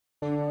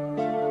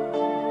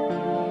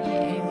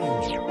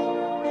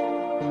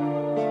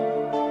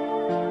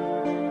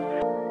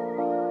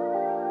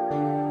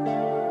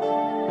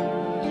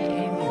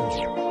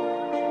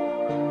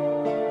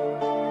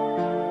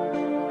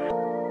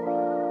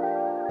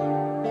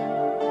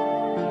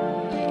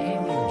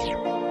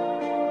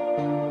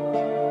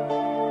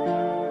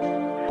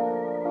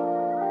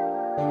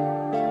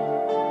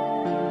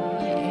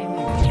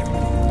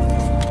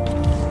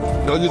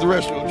Don't use the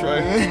restroom, Trey.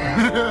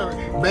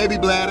 Baby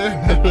bladder.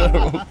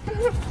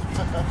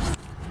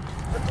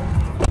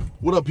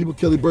 What up, people?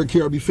 Kelly Burke,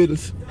 KRB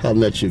Fitness.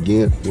 Hollering at you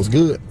again. What's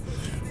good?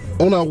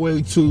 On our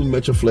way to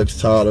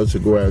Metroflex Tyler to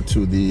go out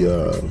to the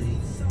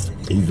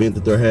event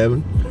that they're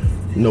having.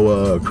 You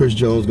know, Chris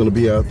Jones going to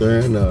be out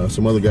there and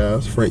some other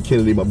guys. Frank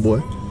Kennedy, my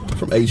boy,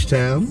 from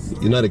H-Town.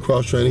 United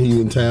Cross Training, he's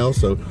in town.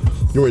 So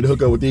you're ready to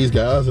hook up with these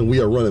guys, and we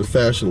are running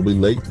fashionably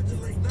late,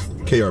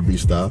 KRB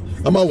style.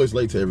 I'm always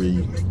late to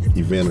every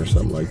event or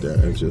something like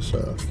that. It's just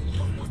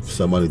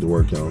something I need to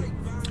work on.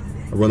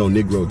 I run on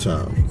Negro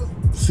time,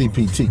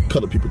 CPT,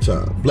 Color People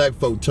time, Black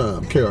Folk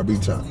time,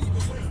 KRB time.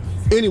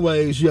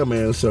 Anyways, yeah,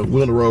 man, so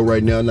we're on the road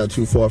right now, not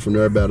too far from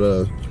there, about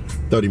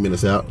 30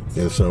 minutes out.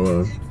 And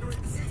so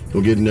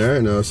we'll get in there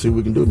and see what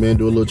we can do, man,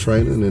 do a little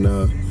training and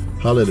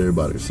holler at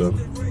everybody. So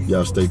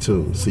y'all stay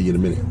tuned. See you in a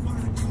minute.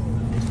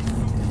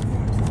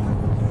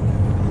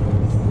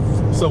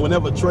 So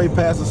whenever Trey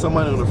passes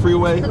somebody on the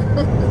freeway,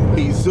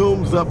 he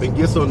zooms up and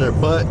gets on their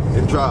butt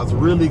and drives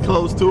really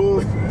close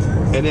to them,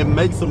 and it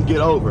makes them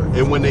get over.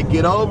 And when they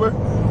get over,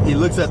 he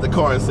looks at the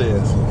car and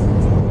says,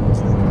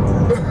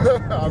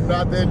 I'm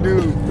not that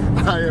dude.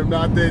 I am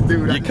not that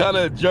dude. You're kind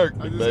of a jerk,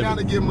 I just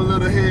gotta give him a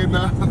little head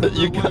now.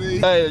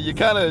 Hey, you're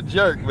kind of a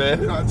jerk,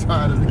 man. I'm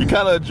tired of it. You're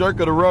kind of a jerk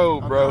of the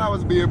road, bro. I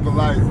was being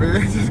polite,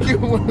 man. Just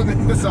give him one of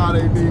these. That's all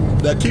they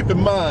need. Now keep in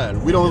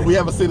mind, we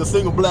haven't seen a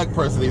single black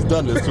person he's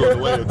done this to on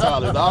the way to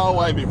Tyler. It's all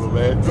white people,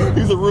 man.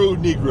 He's a rude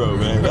Negro,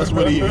 man. That's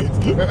what he is.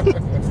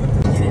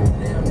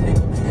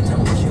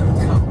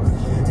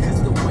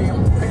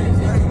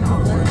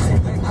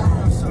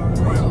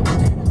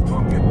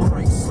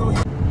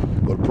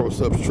 Pro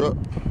Subs truck.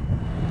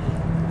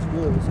 It's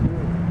good, it's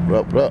good.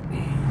 What up?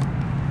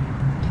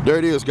 There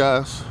it is,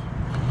 guys.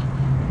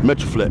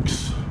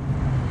 Metroflex.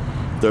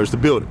 There's the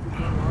building.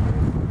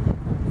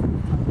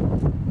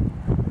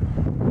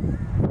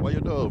 Why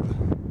your door open?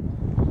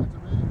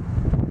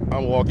 I'm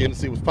gonna walk in and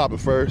see what's popping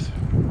first.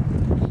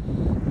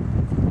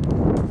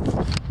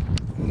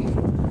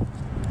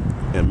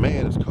 And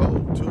man, it's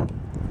cold too.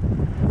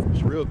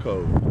 It's real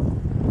cold.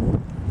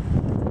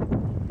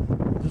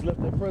 Just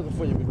left that present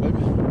for you,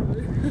 baby.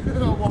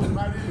 I'm walking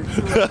right in.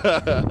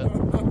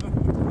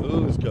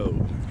 Ooh, it's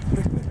cold.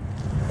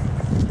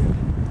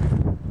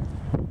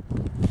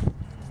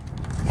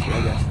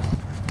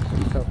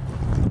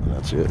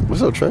 That's it.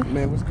 What's up, Trey?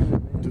 Man, what's good,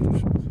 man? Dude,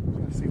 let's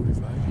see what it's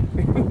like.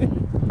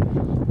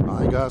 All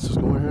right, guys, let's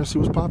go in here and see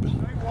what's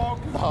popping.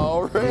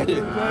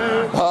 Already.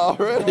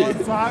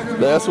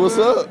 That's what's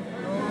up.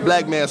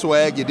 Black man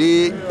swag, you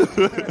dig?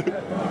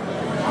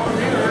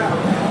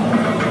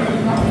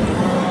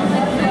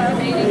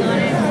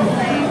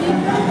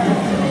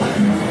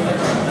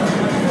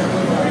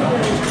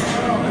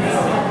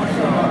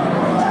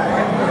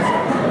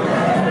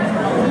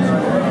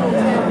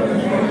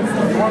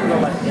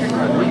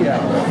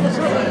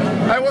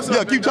 Hey, what's up?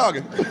 Yeah, keep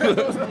talking.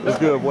 It's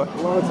good, boy.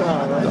 Long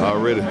time, right?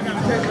 Already.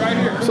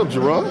 What's up,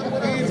 Jerron?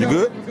 You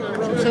good?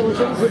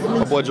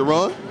 My boy,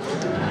 Jerron.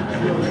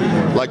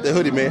 Like that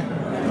hoodie, man.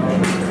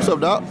 What's up,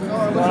 Doc?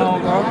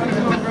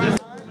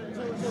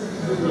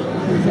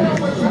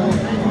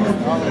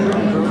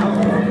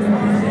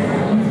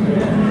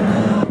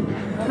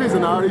 He's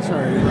an already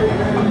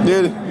trained.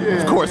 Did he?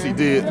 Yeah. Of course he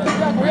did.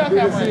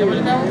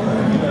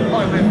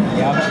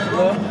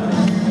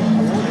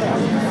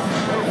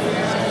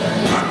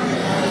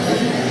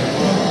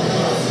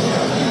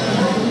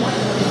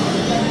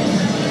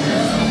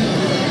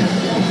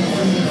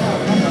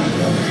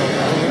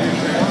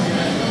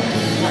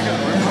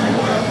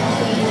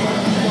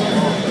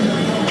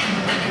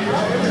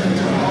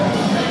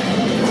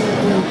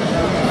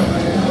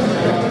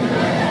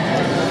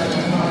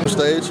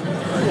 Stage.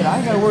 Yeah, I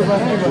ain't gotta worry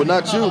about anybody. Well,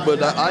 not you, but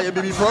the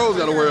IMBB pros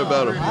gotta worry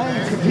about him. I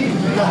ain't competing.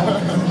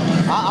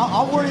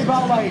 I'll worry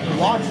about like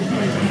watching.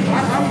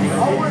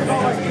 I'll worry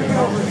about like picking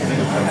over.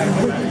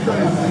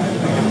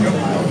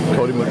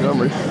 Cody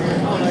Montgomery.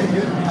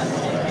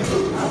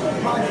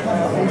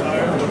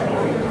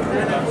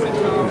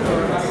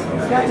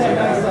 Got that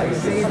nice like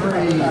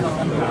savory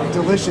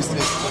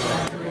deliciousness.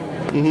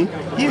 Mm-hmm.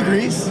 He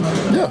agrees.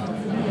 Yeah,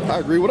 I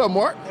agree. What up,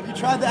 Marc? Have you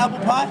tried the apple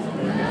pie?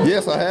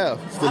 Yes, I have.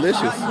 It's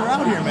delicious. You're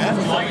out here, man.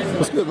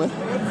 What's good, man?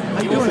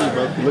 How you doing,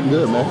 bro? Looking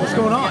good, man. What's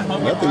going on?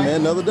 Nothing,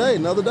 man. Another day,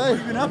 another day. What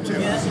have you been up to?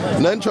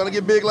 Nothing, trying to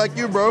get big like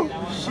you, bro.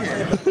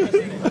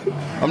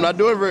 I'm not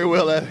doing very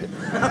well at it.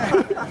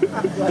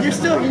 You're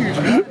still huge,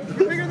 man.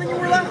 You're bigger than you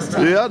were last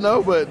time. Yeah, I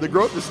know, but the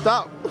growth has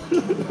stopped.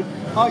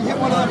 Oh, you hit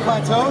one of them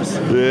plateaus?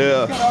 You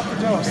Yeah. gotta up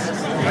the dose.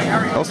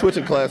 I'm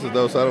switching classes,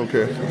 though, so I don't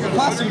care. What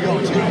class are you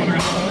going to?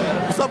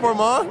 What's up,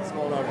 Armand? What's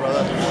going on,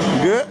 brother?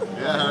 You good?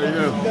 Yeah, how are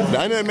you? I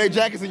know they make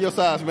jackets in your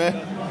size, man.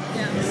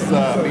 It's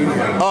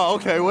medium. Oh,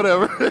 okay,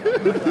 whatever.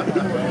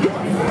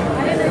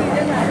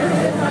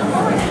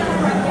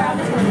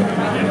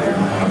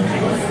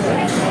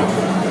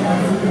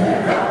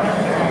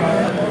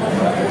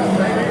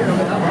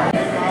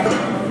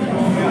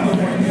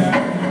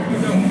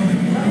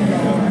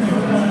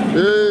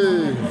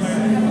 Hey,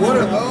 what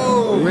are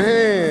those?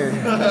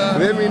 Man,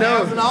 let me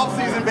know. It's an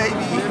off-season, baby.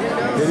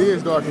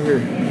 dark in here.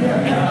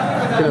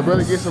 Can a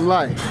brother get some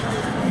light?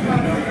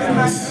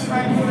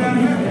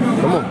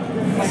 Come on.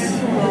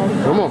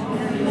 Come on.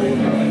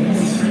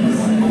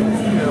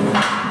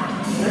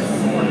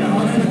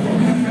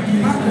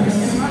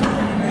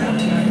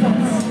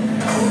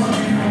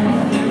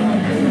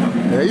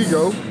 There you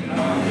go.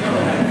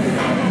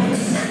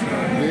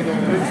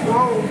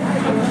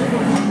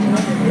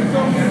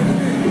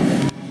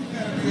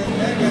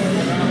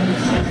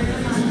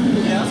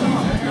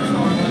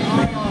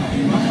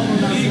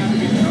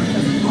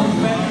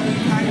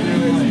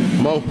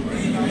 Come on.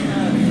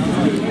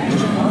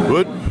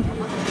 Good.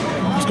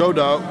 Let's go,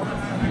 dog.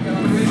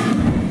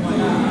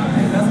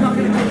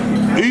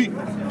 Eat.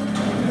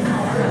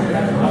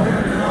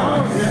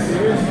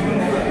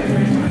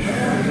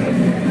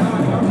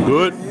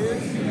 Good.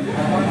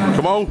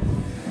 Come on.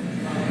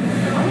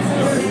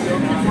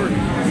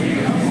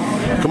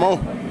 Come on.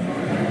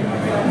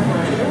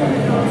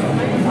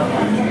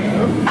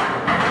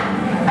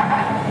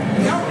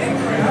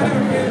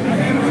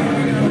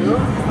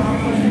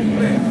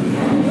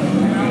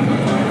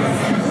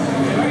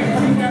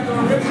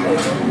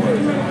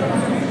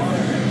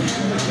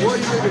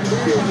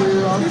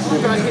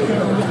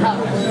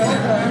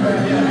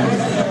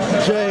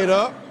 Shade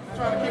up.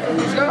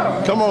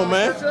 Come on,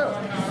 man.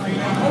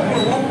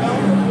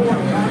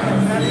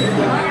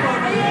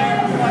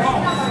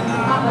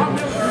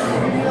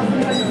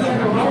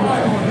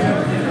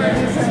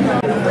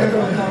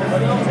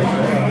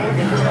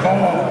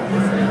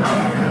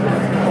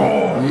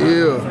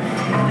 Yeah.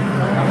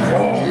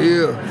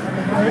 Yeah.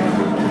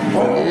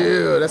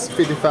 Yeah, that's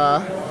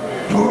 55.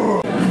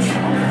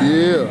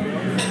 Yeah.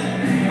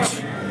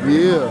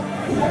 Yeah.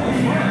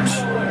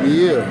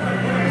 Yeah.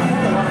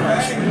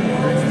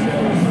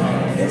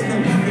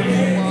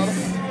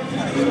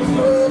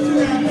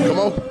 Come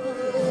on.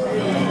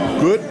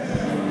 Good.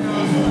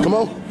 Come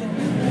on.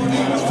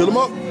 Fill them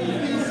up.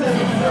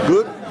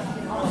 Good.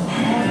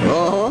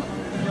 Uh-huh.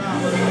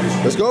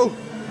 Let's go.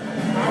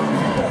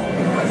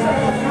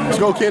 Let's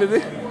go,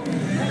 Kennedy.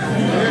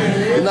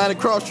 United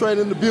Cross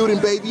Training in the building,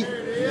 baby.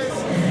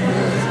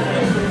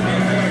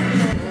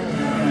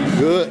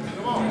 Good.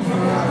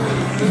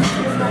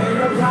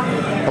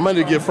 I'm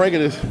gonna get Frank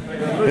in this.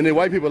 And then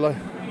white people like.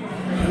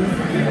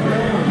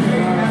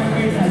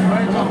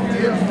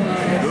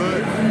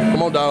 Good.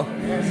 Come on, dog.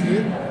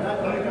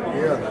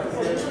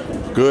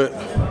 Good.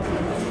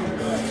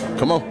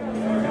 Come on.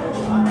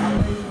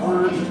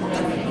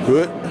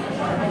 Good.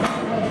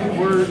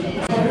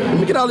 Let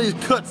me get all these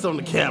cuts on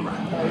the camera.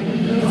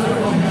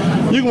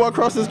 You can walk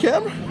across this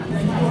camera.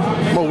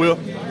 Come on, Will.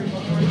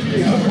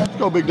 Let's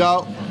go, big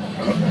dog.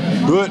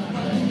 Good.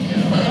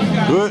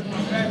 Good.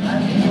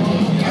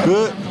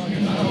 Good.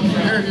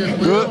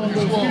 Good.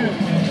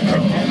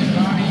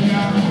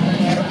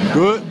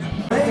 Good.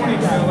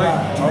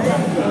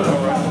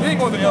 You ain't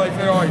going to the LA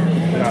Fair, are you?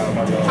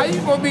 How you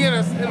gonna be in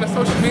a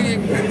social media?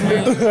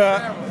 You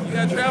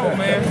gotta travel,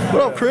 man.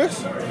 What up,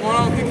 Chris? What's going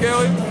on, P.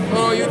 Kelly? What's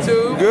on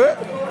YouTube? Good.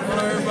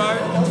 What's on, everybody?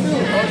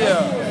 Oh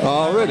yeah.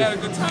 Already. We had a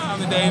good time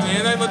today,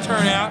 man. They will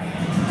turn out.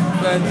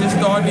 But just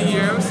starting the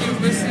year. Let's see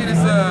this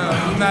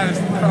United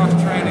Cross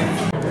Training.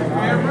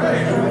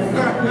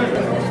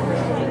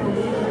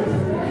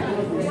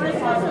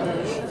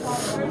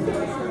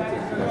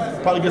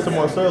 Probably get some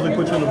more sales and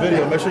put you in the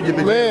video. Make sure you get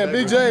Big Man,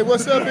 Big J,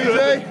 what's up, Big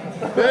J?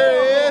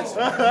 There he is.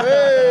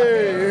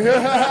 Hey.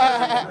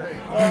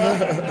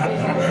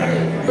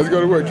 Let's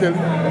go to work, Kelly.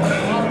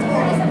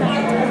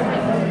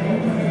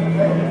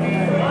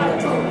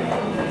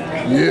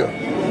 Yeah.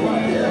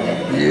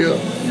 Yeah.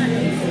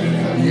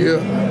 Yeah.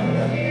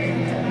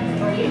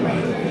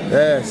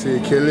 That's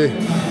it, Kelly.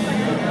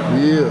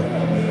 Yeah.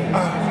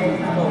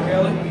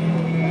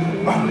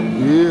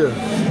 Yeah.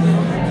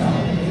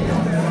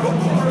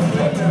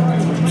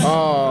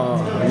 Oh,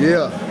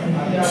 yeah.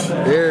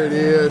 There it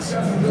is.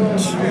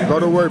 Go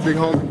to work, big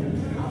homie.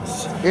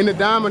 In the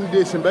diamond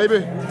edition,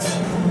 baby.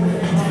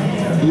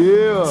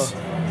 Yeah.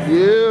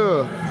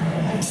 Yeah.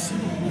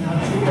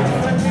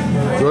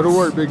 Go to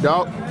work, big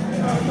dog.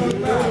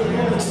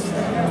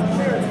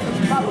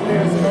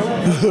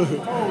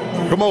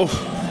 Come on.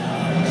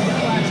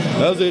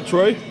 That's it,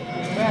 Trey.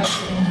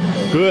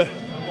 Good.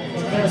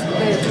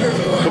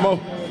 Come on.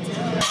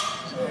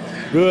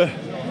 Good.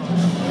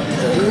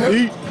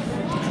 Eat.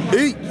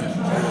 Eat.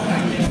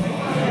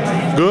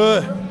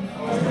 Good.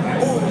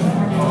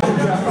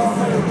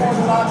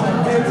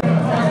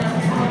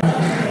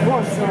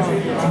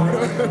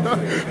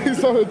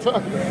 He's on the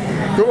top.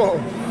 Come on.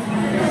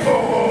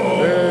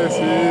 That's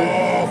it.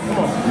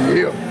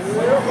 Yeah.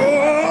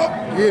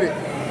 Get it.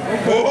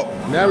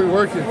 Now we're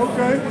working.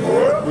 Okay.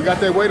 We got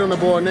that weight on the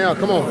board now.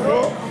 Come on.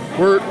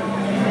 Work.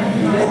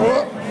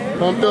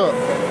 Pumped up.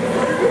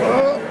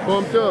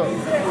 Pumped up.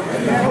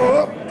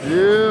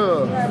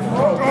 Yeah.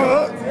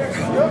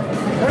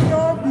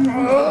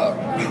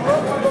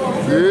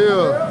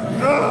 Yeah.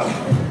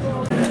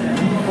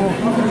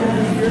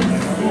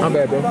 I'm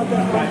bad, bro.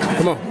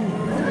 Come on.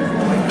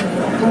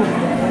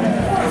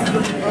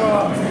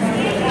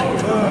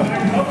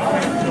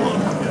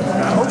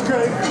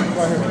 Okay.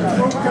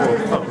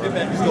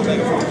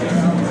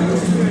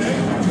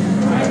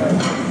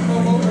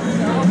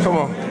 Come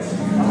on.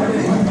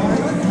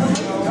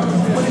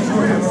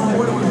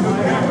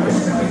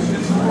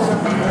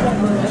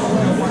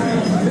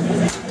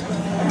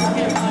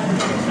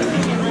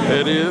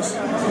 There it is.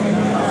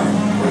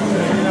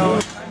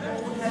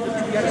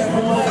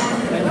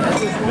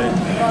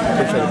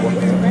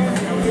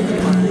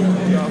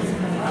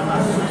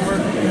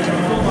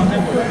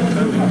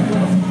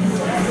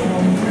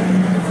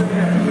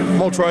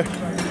 Come on, Trey.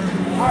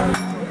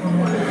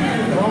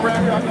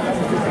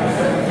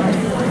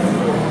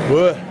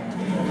 Good.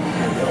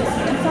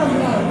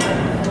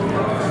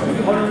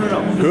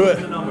 Good.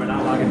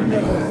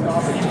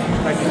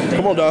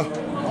 Come on, dog.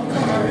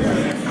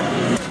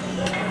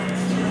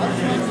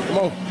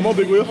 Come on,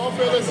 big wheel. Come on,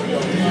 fellas.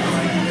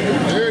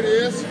 There it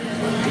is.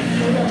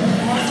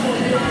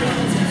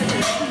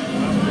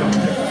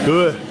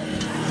 Good.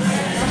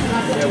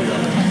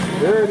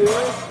 There it is.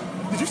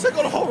 Did you say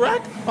go the whole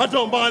rack? I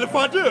don't mind if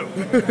I do.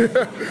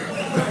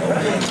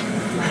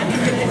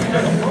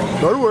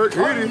 Go to work. I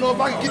don't even know if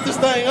I can get this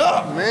thing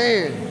up.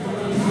 Man.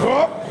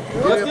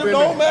 Let's get it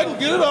on, man, and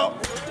get it up.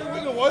 We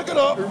can wake it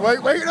up.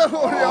 Wake it up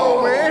on the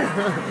old man.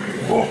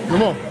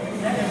 Come on.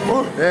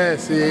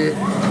 That's it.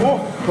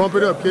 Pump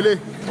it up, Kelly.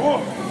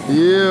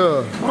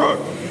 Yeah.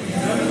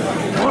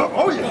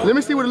 Oh, yeah. Let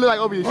me see what it look like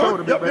over your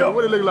shoulder, baby.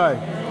 What it look like?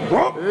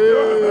 Hey.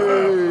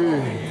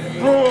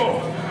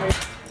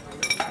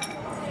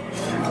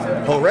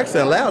 Oh, Rex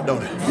sound loud,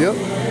 don't it? Yep.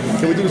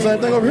 Can we do the same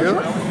thing over here?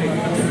 Yep.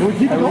 Can we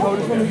keep it going?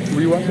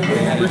 Will you watch it?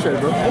 Appreciate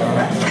it, bro.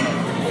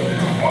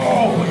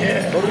 Oh,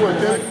 yeah. Go to work,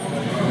 Kelly.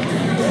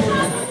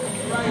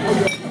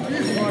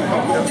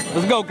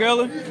 Let's go,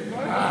 Kelly.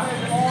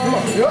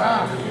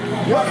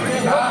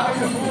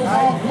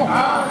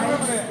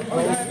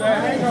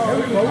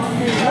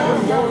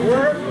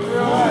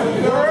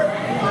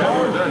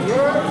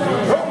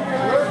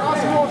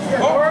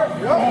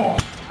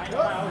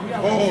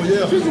 Oh,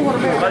 yeah.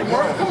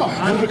 Come on.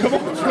 Come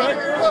on, Trey.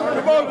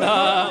 Come on.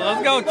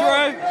 Let's go,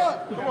 Trey.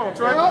 Come on,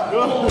 Trey.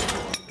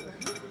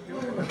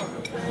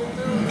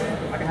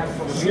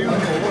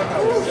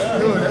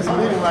 Good, that's a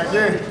meeting right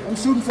there. I'm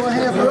shooting for a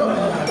half hour.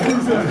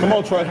 Come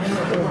on, Trey.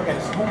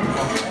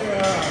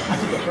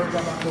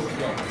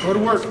 Go to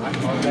work.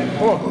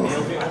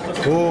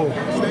 Oh.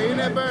 Stay in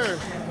that burn.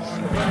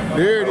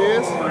 There it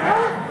is.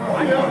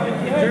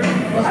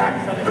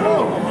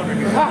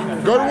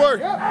 Go to work.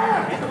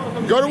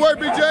 Go to work,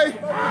 BJ.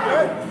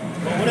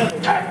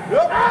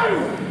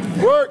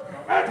 Work.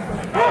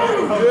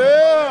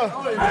 Yeah.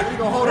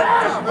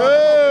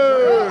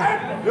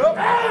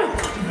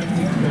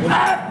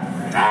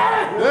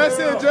 That's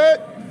it, Jay.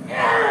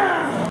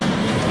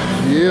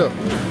 Yeah.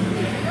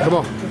 Come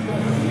on.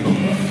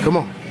 Come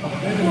on.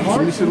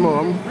 Let me see more.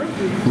 I'm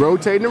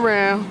rotating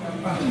around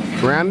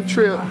the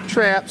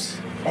traps,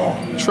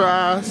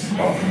 tries,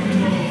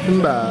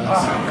 and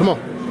buys. Come on.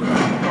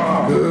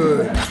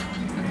 Good.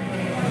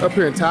 Up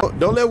here in top.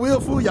 Don't let Will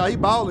fool y'all. He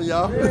balling,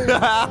 y'all.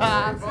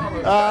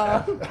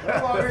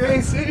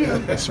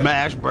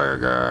 Smash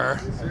burger.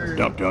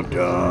 Dum dum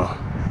dum.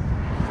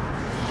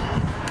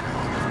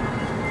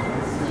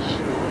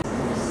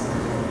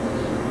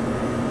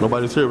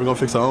 Nobody's here. We're gonna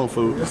fix our own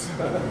food.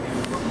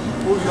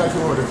 What would you like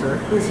to order, sir?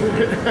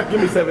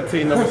 Give me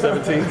 17, number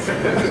 17.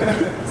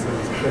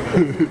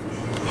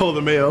 Hold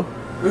the mail.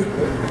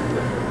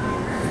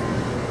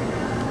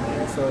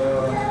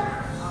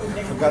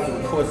 Forgot to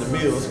record the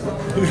meals.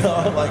 We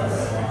are like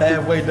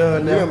halfway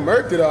done now. You done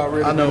murked it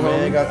already. I know,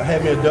 man.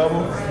 Had me a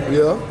double.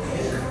 Yeah.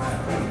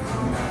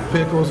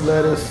 Pickles,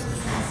 lettuce,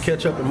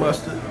 ketchup, and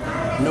mustard.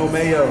 No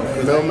mayo.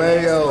 No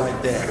mayo.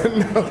 Like that.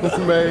 No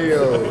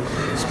mayo.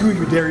 Screw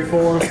you, dairy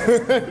farm.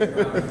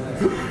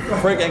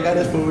 Frank ain't got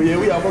his food yet.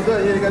 We almost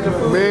done. Yeah, you got your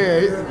food.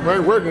 Man, right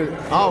working.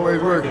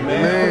 Always working,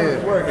 man.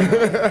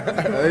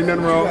 Ain't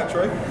nothing wrong.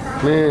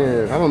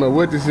 Man, I don't know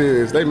what this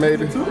is. They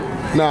made it.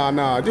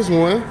 Nah, just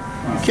one.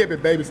 Kept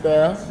it baby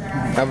style.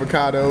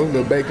 Avocado,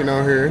 little bacon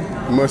on here,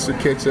 mustard,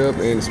 ketchup,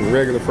 and some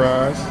regular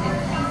fries.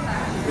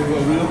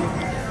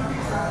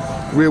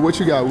 Will, what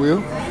you got,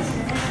 Will?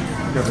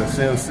 Got the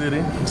Sin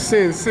City.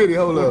 Sin City,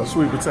 hold up.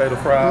 Sweet potato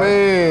fries.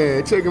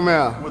 Man, check them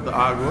out. With the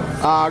agua.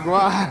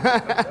 Agua.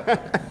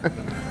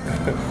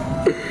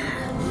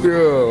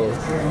 Yeah.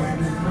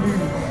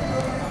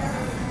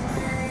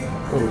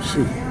 Oh,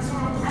 shoot.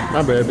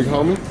 My bad, big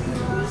homie.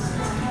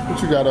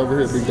 What you got over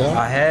here, big dog?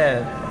 I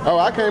had. Oh,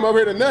 I came over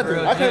here to nothing.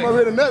 Grilled I came chicken. over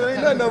here to nothing.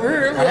 Ain't nothing over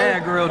here. I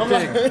had grilled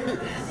chicken.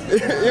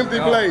 Empty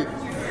plate.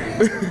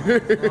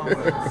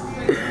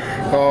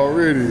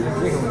 Already.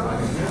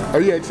 Oh,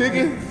 you had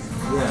chicken?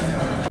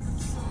 Yeah.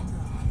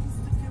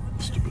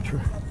 Stupid tree.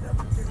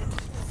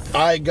 All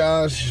right,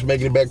 guys, just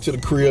making it back to the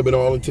crib in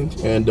Arlington,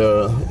 and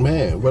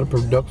man, what a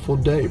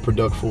productive day!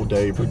 Productive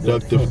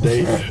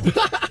day.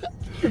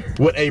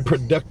 What a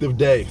productive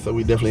day! So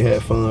we definitely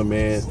had fun,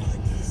 man.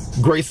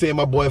 Great seeing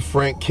my boy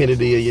Frank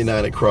Kennedy at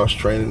United Cross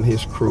Training and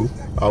his crew.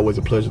 Always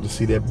a pleasure to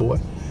see that boy.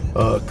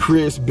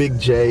 Chris, Big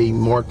J,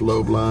 Marc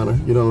Lobliner,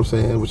 you know what I'm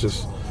saying? Which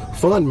is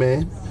fun,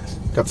 man.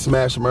 Got to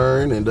smash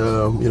Mern and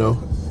you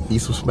know, eat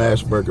some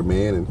smash burger,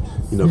 man, and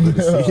you know, good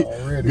to see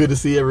good to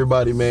see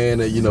everybody, man.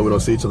 And you know, we don't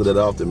see each other that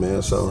often,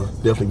 man. So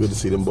definitely good to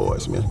see them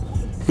boys, man.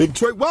 Big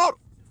Trey, Walt.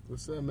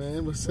 What's up,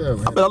 man? What's up,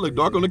 man? I bet I look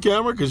dark on the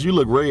camera because you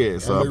look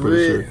red, so I'm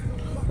pretty sure.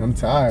 I'm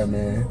tired,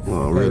 man.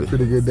 Oh, Had really? a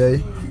pretty good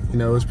day. You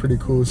know, it was pretty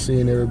cool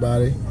seeing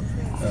everybody.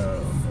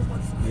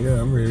 Yeah,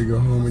 I'm ready to go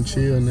home and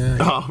chill now.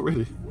 Oh,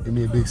 really? Give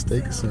me a big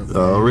steak or something.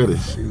 Oh, man. really?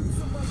 Shoot.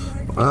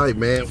 All right,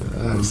 man.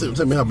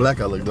 Tell me how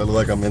black I look. Do I look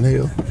like I'm in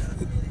hell?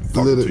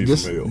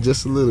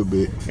 Just a little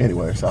bit.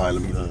 Anyway, sorry.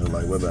 Let me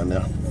like what about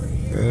now?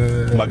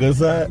 My good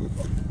side.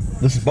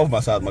 This is both my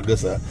sides. My good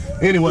side.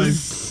 Anyway,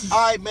 all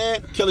right,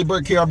 man. Kelly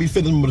Burke, KRB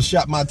Fitness. Remember to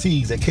shop my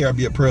tees at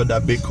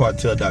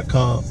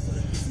krabapparel.bigcartel.com.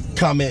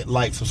 Comment,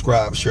 like,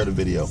 subscribe, share the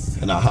video,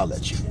 and I'll holler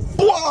at you.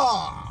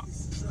 Blah!